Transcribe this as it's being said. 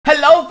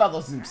Hello, fellow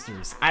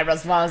Zoopsters. I'm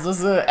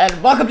RazvanZz,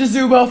 and welcome to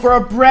Zooba for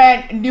a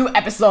brand new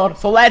episode.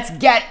 So let's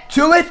get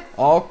to it.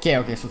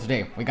 Okay, so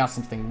today we got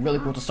something really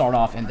cool to start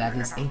off, and that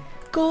is a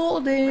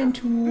golden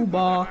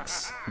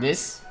toolbox.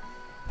 This,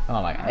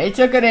 oh my god, it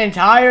took an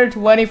entire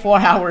 24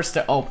 hours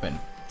to open.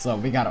 So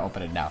we gotta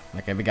open it now.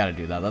 Okay, we gotta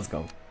do that. Let's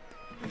go.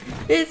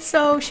 It's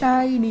so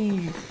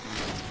shiny.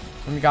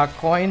 And we got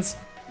coins.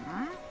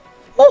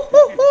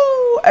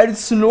 And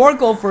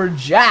snorkel for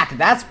Jack.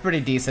 That's pretty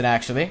decent,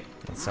 actually.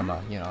 And some,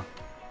 you know,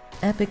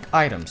 epic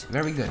items.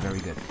 Very good, very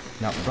good.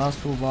 Now,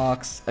 bronze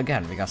toolbox.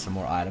 Again, we got some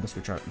more items,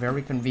 which are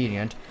very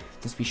convenient,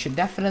 since we should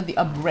definitely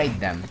upgrade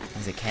them,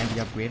 as they can be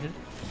upgraded.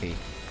 Okay,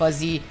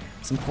 Fuzzy,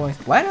 some coins.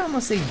 Why did I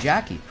almost say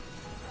Jackie?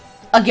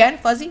 Again,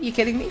 Fuzzy? You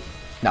kidding me?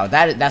 No,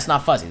 that's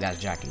not Fuzzy. That's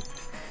Jackie.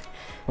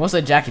 I almost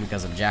said Jackie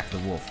because of Jack the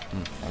Wolf.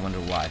 I wonder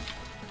why.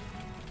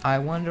 I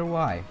wonder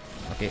why.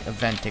 Okay,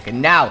 event ticket.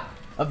 Now,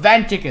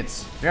 event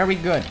tickets. Very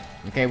good.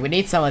 Okay, we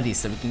need some of these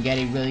so we can get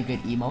a really good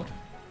emote.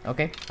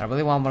 Okay, I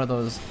really want one of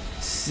those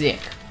sick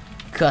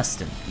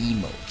custom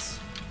emotes.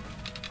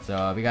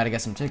 So we gotta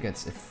get some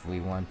tickets if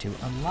we want to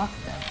unlock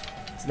them.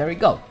 So there we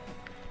go.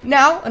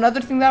 Now, another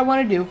thing that I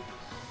want to do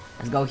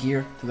is go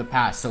here to the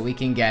past so we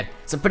can get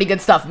some pretty good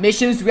stuff.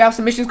 Missions, do we have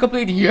some missions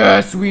complete?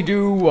 Yes, we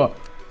do.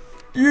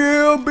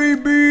 Yeah,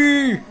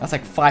 baby. That's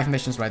like 5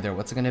 missions right there.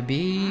 What's it gonna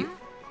be?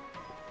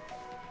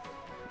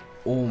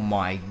 Oh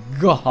my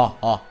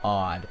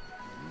god.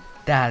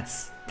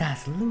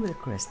 That's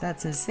ludicrous.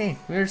 That's insane.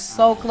 We're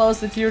so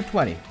close to tier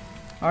 20.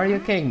 Are you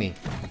kidding me?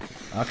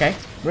 Okay.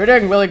 We're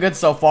doing really good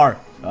so far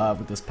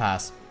with this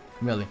pass.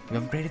 Really. We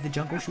upgraded the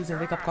jungle shoes and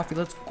wake up coffee.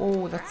 Let's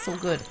go. That's so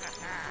good.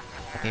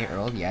 Okay,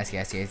 Earl. Yes.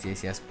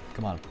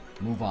 Come on.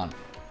 Move on.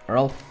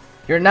 Earl,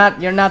 you're not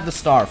the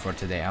star for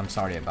today. I'm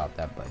sorry about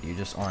that, but you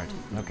just aren't.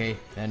 Okay?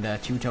 And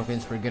 2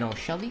 tokens for good old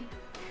Shelly.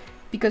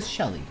 Because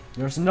Shelly,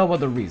 there's no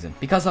other reason.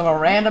 Because of a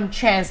random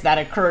chance that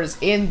occurs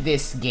in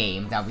this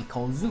game that we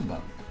call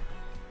Zooba.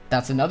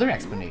 That's another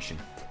explanation.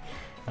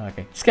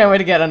 Okay, just can't wait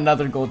to get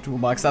another gold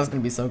toolbox. That's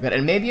gonna be so good.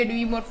 And maybe a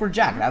new emote for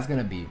Jack. That's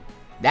gonna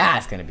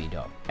be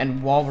dope.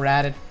 And while we're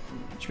at it,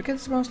 should we get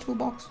this bronze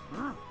toolbox?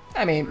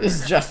 I mean, this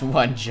is just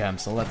 1 gem,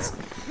 so let's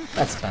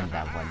spend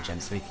that 1 gem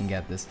so we can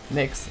get this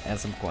NIX and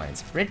some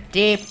coins.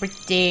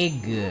 Pretty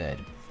good.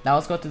 Now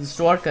let's go to the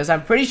store because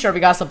I'm pretty sure we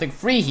got something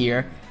free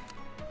here.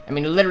 I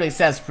mean, it literally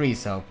says free,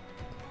 so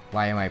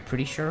why am I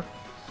pretty sure?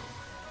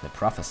 The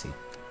prophecy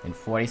in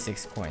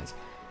 46 coins.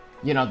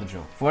 You know the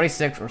drill.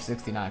 46 or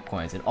 69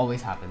 coins. It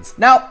always happens.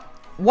 Now,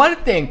 one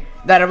thing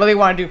that I really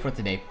want to do for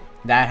today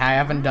that I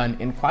haven't done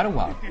in quite a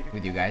while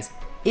with you guys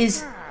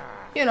is,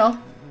 you know,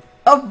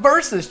 a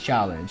versus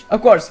challenge.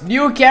 Of course,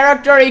 new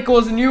character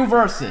equals new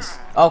versus.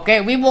 Okay,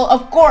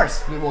 of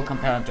course, we will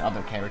compare him to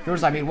other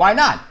characters. I mean, why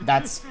not?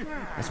 That's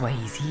why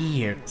he's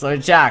here. So,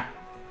 Jack,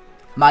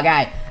 my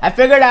guy, I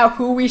figured out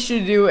who we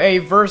should do a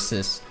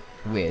versus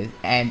with,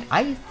 and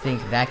I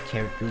think that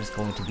character is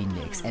going to be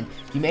NIX. And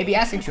you may be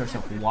asking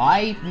yourself,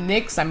 why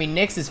NIX? I mean,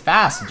 NIX is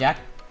fast. Jack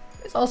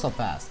is also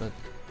fast, but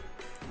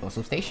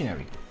also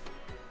stationary.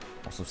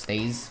 Also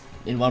stays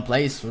in one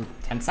place for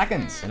 10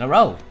 seconds in a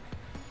row.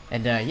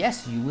 And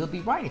yes, you will be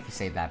right if you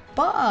say that.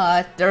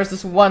 But there's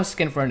this one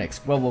skin for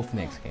NIX, Werewolf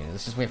NIX. Okay,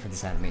 let's just wait for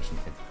this animation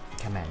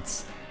to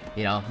commence.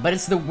 You know, but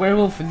it's the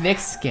Werewolf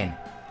NIX skin.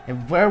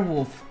 And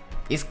Werewolf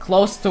is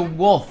close to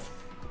Wolf.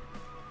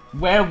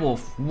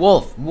 Werewolf,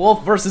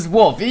 Wolf versus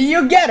Wolf.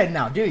 You get it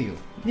now, do you?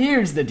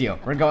 Here's the deal.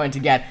 We're going to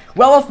get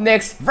Werewolf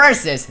NIX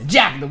versus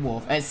Jack the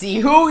Wolf and see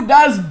who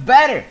does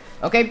better.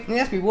 Okay,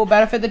 yes, we will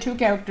benefit the 2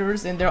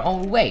 characters in their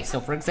own way. So,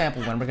 for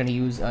example, when we're going to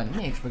use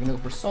NIX, we're going to go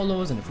for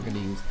solos, and if we're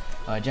going to use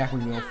Jack,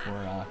 we're going to go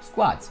for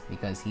squads,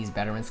 because he's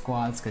better in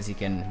squads, because he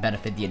can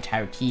benefit the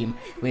entire team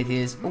with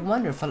his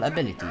wonderful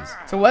abilities.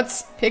 So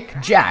let's pick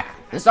Jack.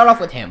 Let's start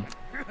off with him.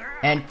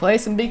 And play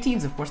some big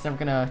teams, of course, then we're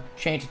going to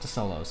change it to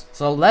solos.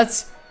 So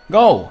let's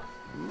go.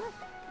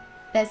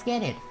 Let's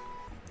get it.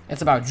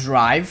 It's about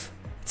drive.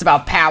 It's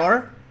about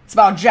power. It's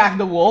about Jack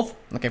the Wolf.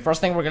 Okay,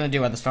 first thing we're gonna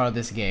do at the start of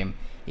this game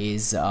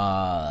is use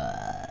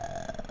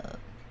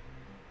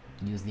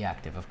the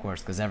active, of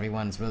course, because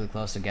everyone's really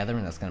close together,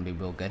 and that's gonna be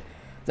real good.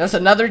 There's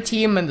another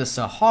team in the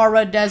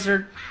Sahara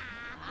Desert.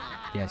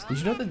 Yes, did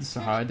you know that the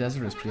Sahara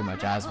Desert is pretty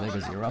much as big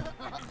as Europe?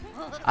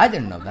 I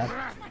didn't know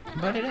that,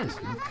 but it is.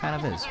 It kind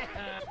of is.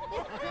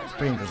 It's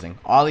pretty interesting.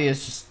 Ollie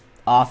is just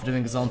off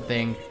doing his own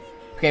thing.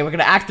 Okay, we're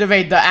gonna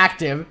activate the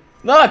active.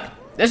 Look!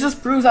 This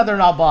just proves that they're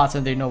not bots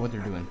and they know what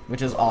they're doing,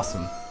 which is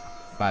awesome,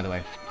 by the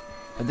way.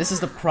 But this is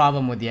the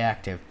problem with the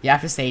active. You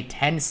have to stay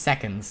 10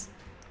 seconds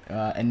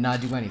and not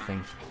do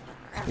anything,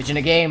 which in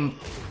a game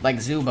like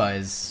Zooba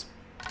is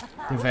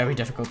very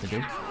difficult to do,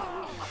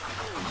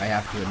 I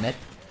have to admit.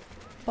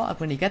 But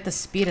when you get the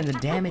speed and the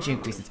damage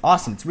increase, it's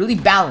awesome. It's really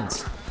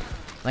balanced,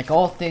 like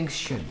all things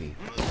should be,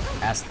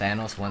 as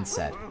Thanos once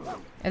said.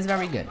 It's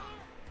very good.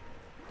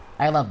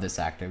 I love this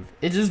active.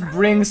 It just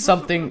brings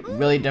something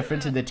really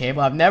different to the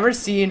table. I've never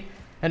seen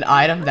an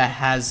item that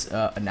has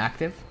an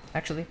active,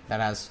 actually,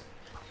 that has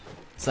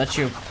such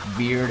a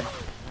weird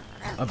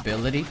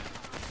ability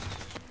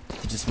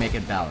to just make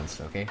it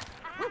balanced, okay?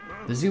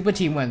 The Zooba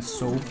team went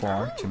so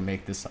far to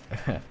make this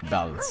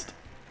balanced.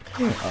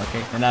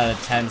 Okay, another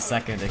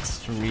 10-second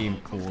extreme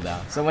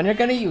cooldown. So when you're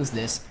gonna use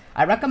this,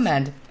 I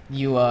recommend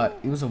you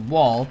use a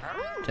wall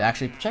to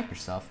actually protect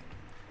yourself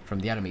from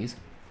the enemies,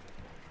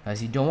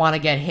 as you don't want to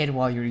get hit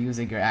while you're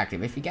using your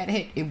active. If you get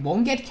hit, it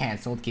won't get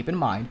cancelled, keep in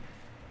mind,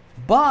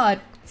 but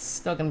it's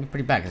still gonna be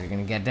pretty bad because you're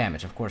gonna get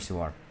damage. Of course you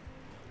are.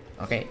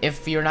 Okay,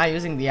 if you're not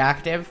using the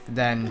active,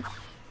 then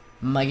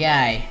my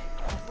guy,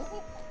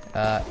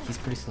 he's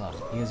pretty slow.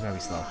 He is very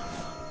slow.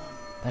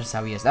 That's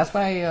how he is. That's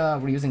why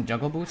we're using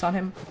jungle boots on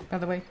him, by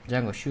the way.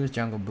 Jungle shoes,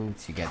 jungle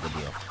boots, you get the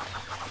deal.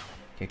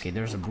 Okay,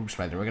 there's a boost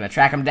right there. We're gonna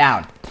track him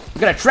down.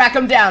 We're gonna track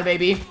him down,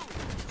 baby.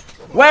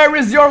 Where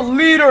is your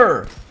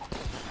leader?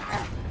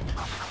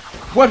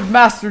 What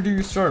master do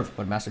you serve?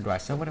 What master do I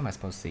serve? What am I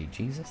supposed to say?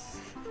 Jesus?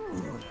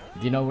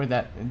 Do you know where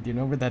that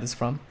is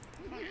from?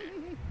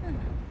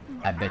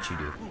 I bet you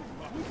do.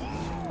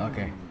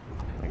 Okay.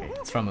 Okay,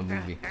 it's from a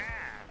movie.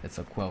 It's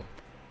a quill.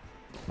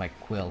 Like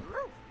Quill.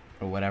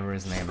 Or whatever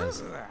his name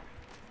is.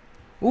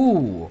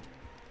 Ooh.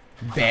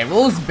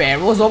 Barrels,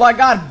 barrels, oh my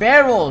god,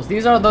 barrels!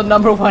 These are the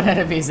 #1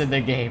 enemies in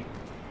the game.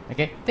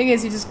 Okay, thing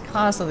is, you just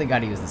constantly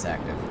gotta use this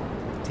active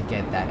to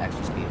get that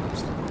extra speed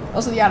boost.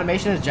 Also, the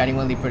animation is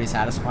genuinely pretty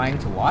satisfying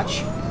to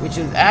watch, which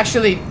is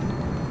actually,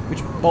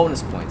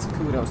 bonus points.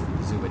 Kudos to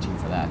the Zooba team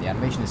for that. The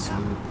animation is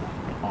smooth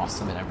and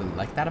awesome, and I really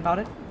like that about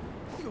it.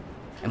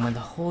 And when the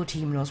whole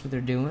team knows what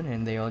they're doing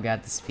and they all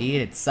got the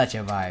speed, it's such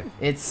a vibe.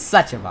 It's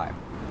such a vibe.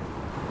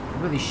 It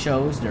really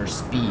shows their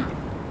speed.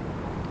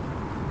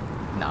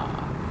 Nah,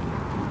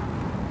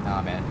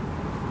 man.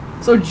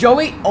 So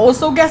Joey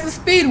also gets the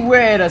speed.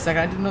 Wait a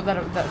second, I didn't know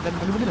that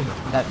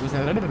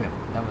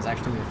was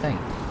actually a thing.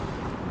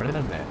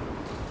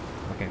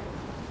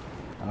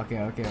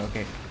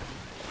 Okay.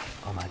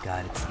 Oh my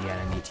god, it's the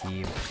enemy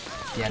team.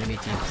 It's the enemy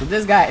team. So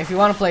this guy, if you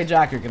want to play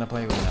Jack, you're gonna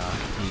play with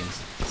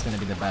teams. It's gonna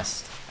be the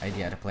best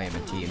idea to play him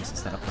in teams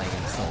instead of playing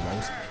in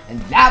solos.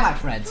 And that, my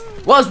friends,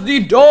 was the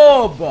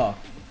dub.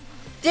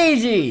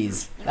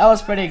 GG's. That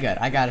was pretty good,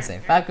 I gotta say.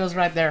 5 kills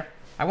right there.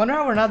 I wonder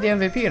how we're not the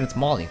MVP and it's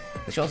Molly.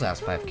 She also has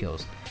 5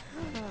 kills.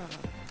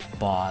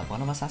 But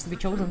one of us has to be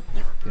chosen.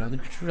 You know the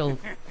drill.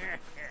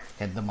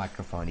 Hit the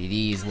microphone. It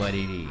is what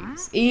it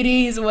is. It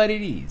is what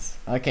it is.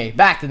 Okay,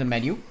 back to the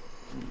menu.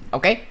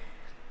 Okay?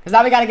 Because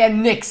now we gotta get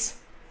NIX.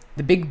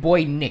 The big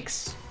boy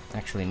NIX.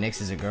 Actually,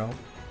 NIX is a girl.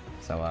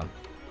 So,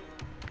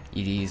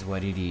 it is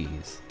what it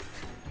is.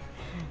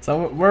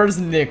 So, where's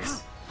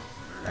NIX?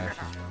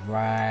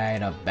 Right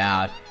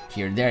about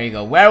here. There you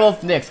go.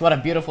 Werewolf NIX. What a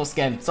beautiful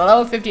skin. So,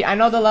 level 50. I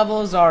know the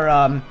levels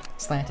are,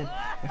 slanted.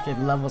 Okay,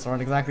 the levels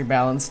aren't exactly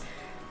balanced.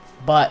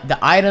 But the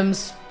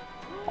items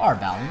are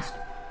balanced.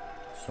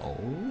 So,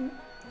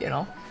 you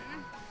know,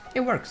 it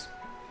works.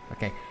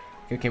 Okay.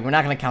 Okay, we're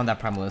not gonna count that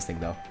primalistic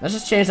though. Let's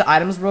just change the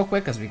items real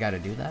quick because we gotta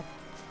do that.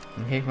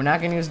 Okay, we're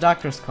not gonna use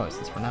Doctor's Code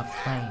since we're not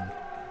playing.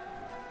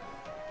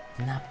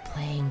 We're not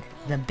playing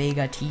the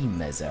bigger team,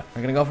 We're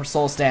gonna go for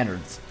soul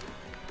standards.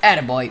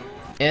 Attaboy.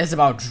 It is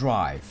about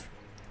drive.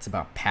 It's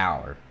about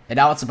power. And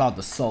now it's about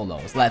the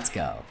solos. Let's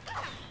go.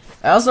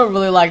 I also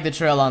really like the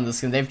trail on the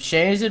skin. They've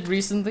changed it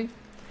recently.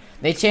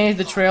 They changed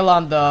the trail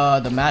on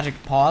the Magic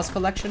Paws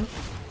collection.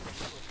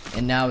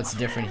 And now it's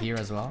different here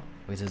as well,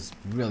 which is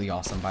really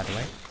awesome, by the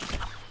way.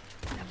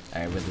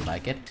 I really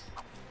like it.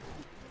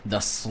 The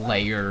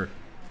Slayer.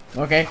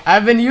 Okay,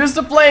 I've been used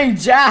to playing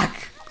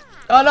Jack.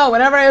 Oh no,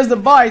 whenever I use the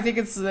bow, I think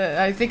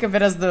of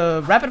it as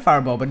the rapid fire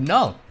bow, but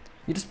no.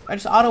 I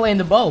just auto aim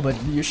the bow,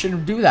 but you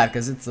shouldn't do that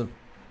because it's a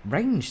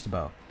ranged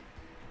bow.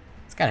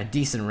 It's got a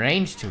decent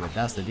range to it.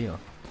 That's the deal.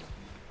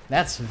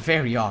 That's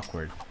very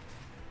awkward.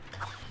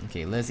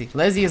 Okay, Lizzie.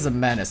 Lizzie is a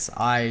menace.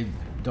 I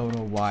don't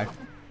know why.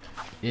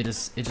 It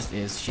just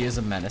is. She is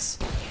a menace.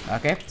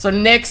 Okay, so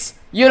NIX,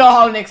 you know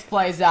how NIX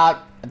plays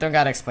out. I don't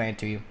gotta explain it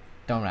to you.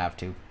 Don't have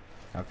to.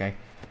 Okay.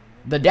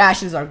 The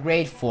dashes are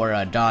great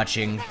for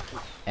dodging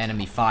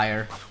enemy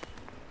fire,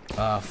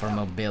 for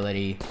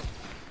mobility,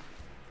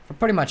 for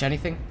pretty much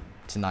anything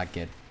to not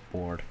get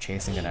bored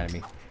chasing an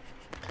enemy.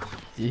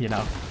 You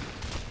know.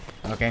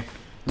 Okay.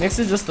 NIX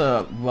is just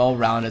a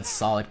well-rounded,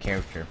 solid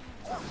character.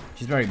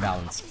 She's very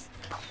balanced.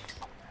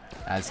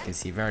 As you can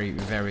see, very,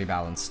 very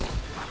balanced.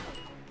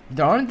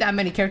 There aren't that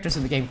many characters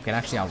in the game who can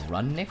actually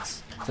outrun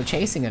NIX, so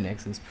chasing a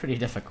NIX is pretty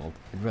difficult.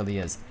 It really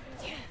is.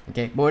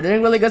 Okay, but we're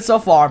doing really good so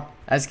far,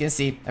 as you can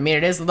see. I mean,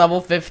 it is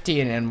level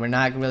 15, and we're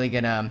not really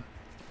gonna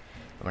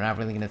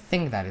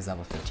think that is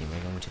level 15. We're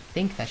going to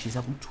think that she's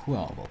level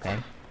 12. Okay,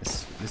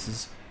 this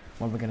is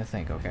what we're gonna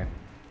think. Okay,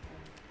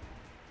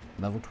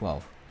 level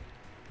 12.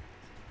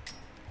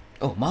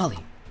 Oh, Molly.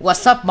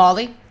 What's up,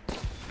 Molly?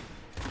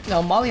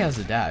 No, Molly has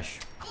a dash.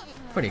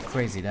 Pretty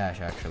crazy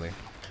dash, actually.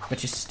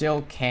 But you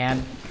still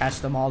can catch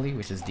the Molly,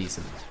 which is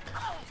decent.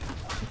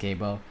 Okay,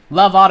 bow.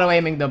 Love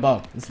auto-aiming the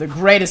bow. It's the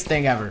greatest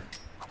thing ever.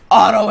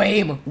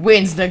 Auto-aim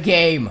wins the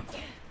game.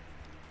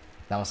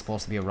 That was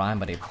supposed to be a rhyme,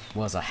 but it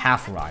was a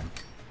half rhyme.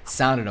 It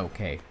sounded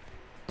okay.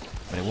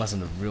 But it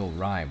wasn't a real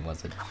rhyme,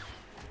 was it?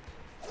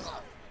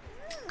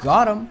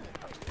 Got him.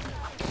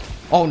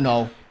 Oh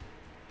no.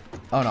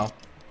 Oh no.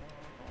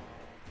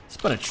 Just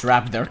put a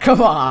trap there.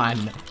 Come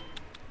on.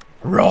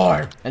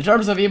 Roar. In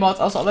terms of emotes,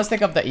 also let's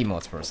think of the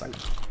emotes for a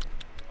second.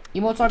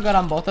 Emotes are good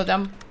on both of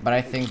them, but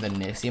I think the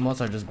NIX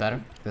emotes are just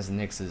better because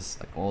NIX is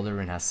like older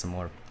and has some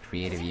more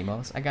creative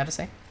emotes, I gotta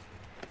say.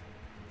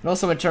 And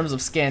also in terms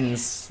of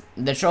skins,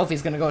 the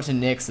trophy's gonna go to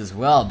NIX as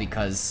well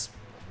because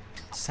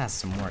it just has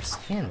some more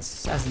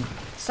skins. It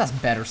just has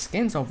better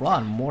skins overall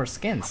and more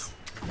skins.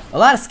 A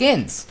lot of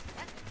skins.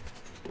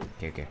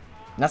 Okay.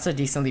 That's a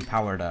decently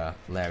powered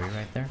Larry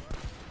right there.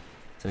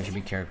 So we should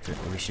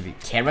be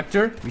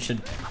We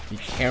should be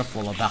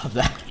careful about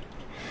that.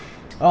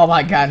 Oh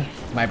my god.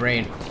 My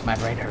brain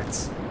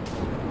hurts.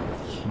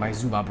 My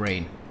Zooba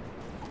brain.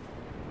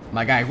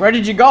 My guy, where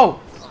did you go?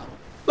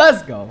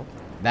 Let's go.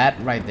 That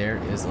right there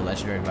is a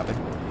legendary weapon.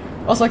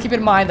 Also keep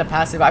in mind the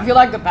passive. I feel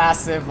like the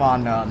passive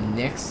on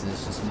NIX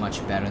is just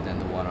much better than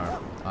the one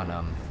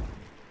on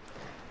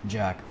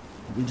Jack.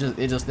 It just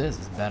is.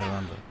 It's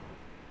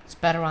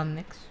better on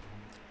NIX.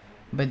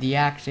 But the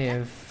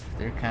active,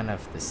 they're kind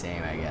of the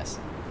same, I guess.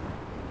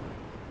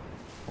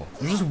 Oh,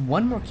 there's just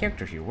one more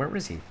character here. Where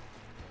is he?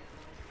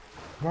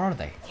 Where are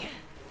they?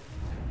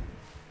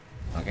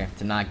 Okay,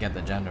 to not get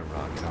the gender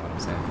wrong, you know what I'm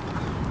saying?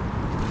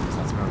 So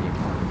that's very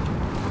important.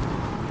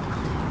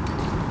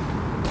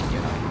 You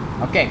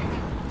know. Okay.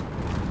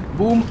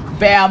 Boom,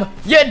 bam,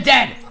 you're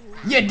dead!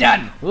 You're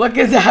done! Look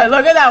at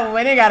that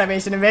winning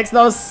animation. It makes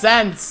no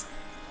sense.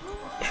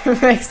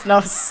 It makes no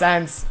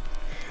sense.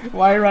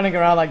 Why are you running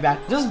around like that?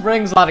 Just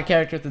brings a lot of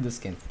character to the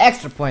skin.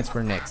 Extra points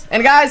for NIX.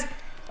 And guys,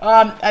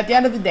 at the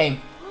end of the day,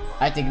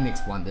 I think NIX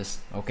won this,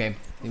 okay?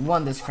 They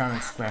won this fair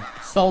and square.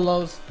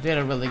 Solos did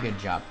a really good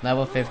job.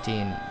 Level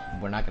 15,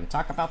 we're not going to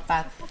talk about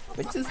that.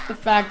 But just the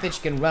fact that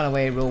you can run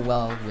away real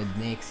well with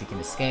NIX, you can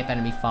escape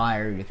enemy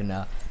fire, you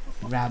can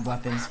grab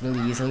weapons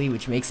really easily,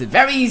 which makes it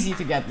very easy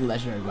to get the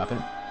legendary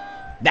weapon.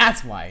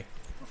 That's why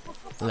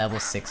level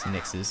 6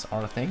 NIXs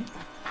are a thing.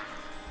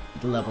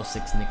 The level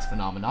 6 NIX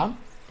phenomenon.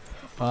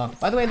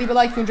 By the way, leave a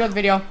like if you enjoyed the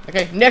video.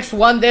 Okay, NIX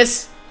won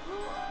this.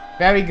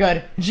 Very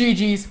good.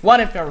 GG's. Won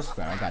it fair and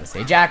square, I gotta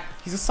say. Jack,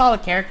 he's a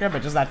solid character,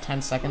 but just that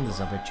 10 seconds is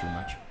a bit too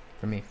much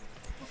for me.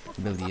 It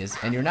really is.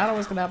 And you're not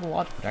always gonna have a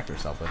wall to protect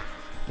yourself with.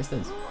 This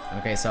is.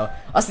 Okay, so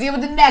I'll see you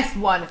with the next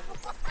one.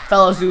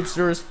 Fellow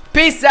Zoopsters,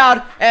 peace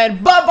out,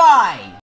 and bye-bye!